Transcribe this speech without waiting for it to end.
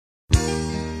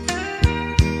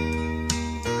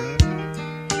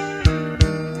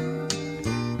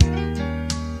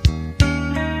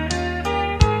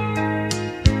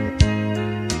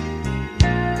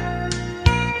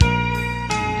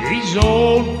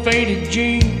old faded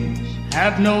jeans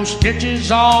have no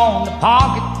stitches on the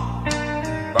pocket,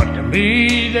 but to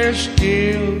me they're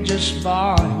still just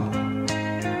fine.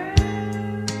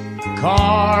 The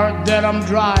car that I'm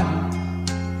driving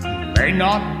may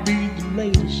not be the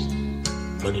latest,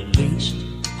 but at least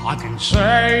I can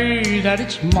say that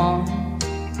it's mine.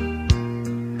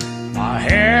 My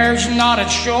hair's not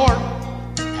as short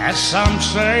as some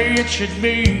say it should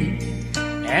be,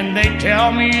 and they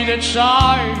tell me that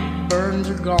sideburns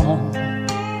are gone.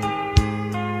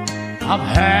 I've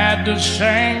had the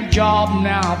same job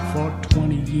now for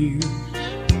 20 years.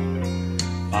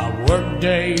 My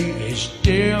workday is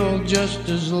still just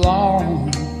as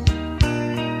long.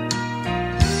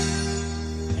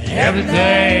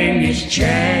 Everything is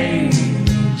changing,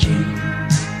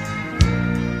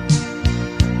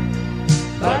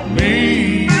 but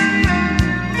me.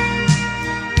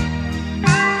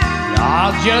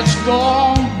 I'll just go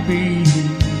on being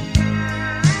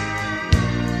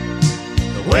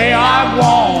the way I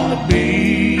want to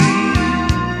be.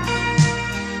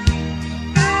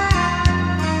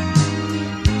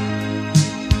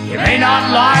 You may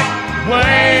not like the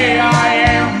way I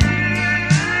am,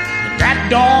 but that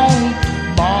don't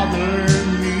bother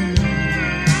me.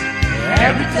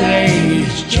 Everything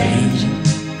is changing,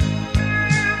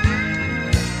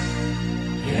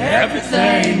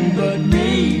 everything but me.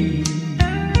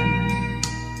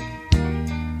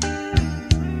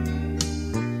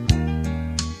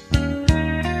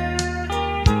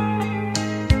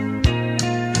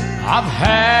 I've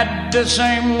had the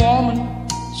same woman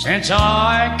since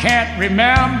I can't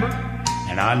remember,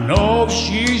 and I know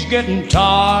she's getting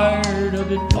tired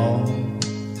of it all.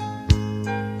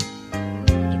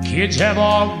 The kids have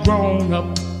all grown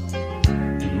up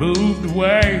and moved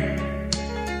away.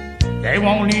 They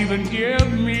won't even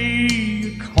give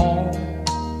me a call.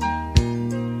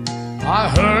 I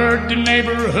heard the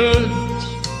neighborhood's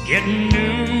getting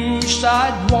new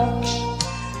sidewalks,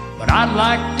 but I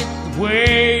liked it the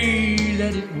way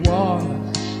that it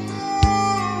was.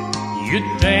 You'd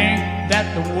think that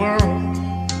the world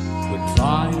would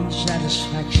find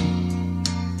satisfaction,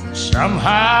 but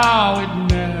somehow it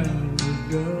never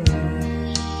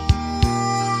does.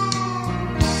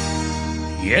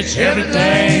 Yes,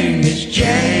 everything is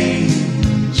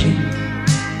changing,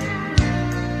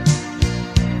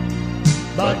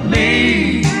 but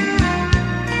me.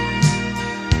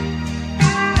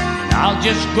 And I'll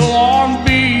just go on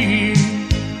being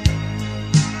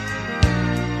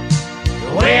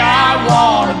the way I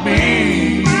want to be.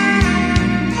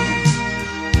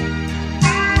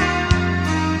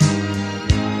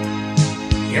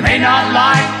 You may not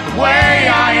like the way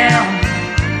I am,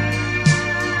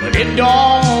 but it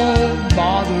don't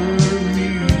bother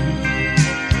me.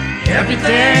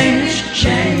 Everything's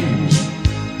changing,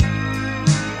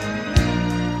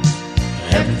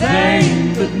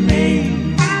 everything but me.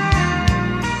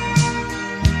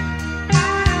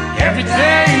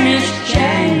 Everything is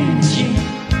changing,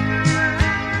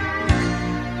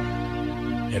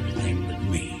 everything but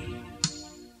me.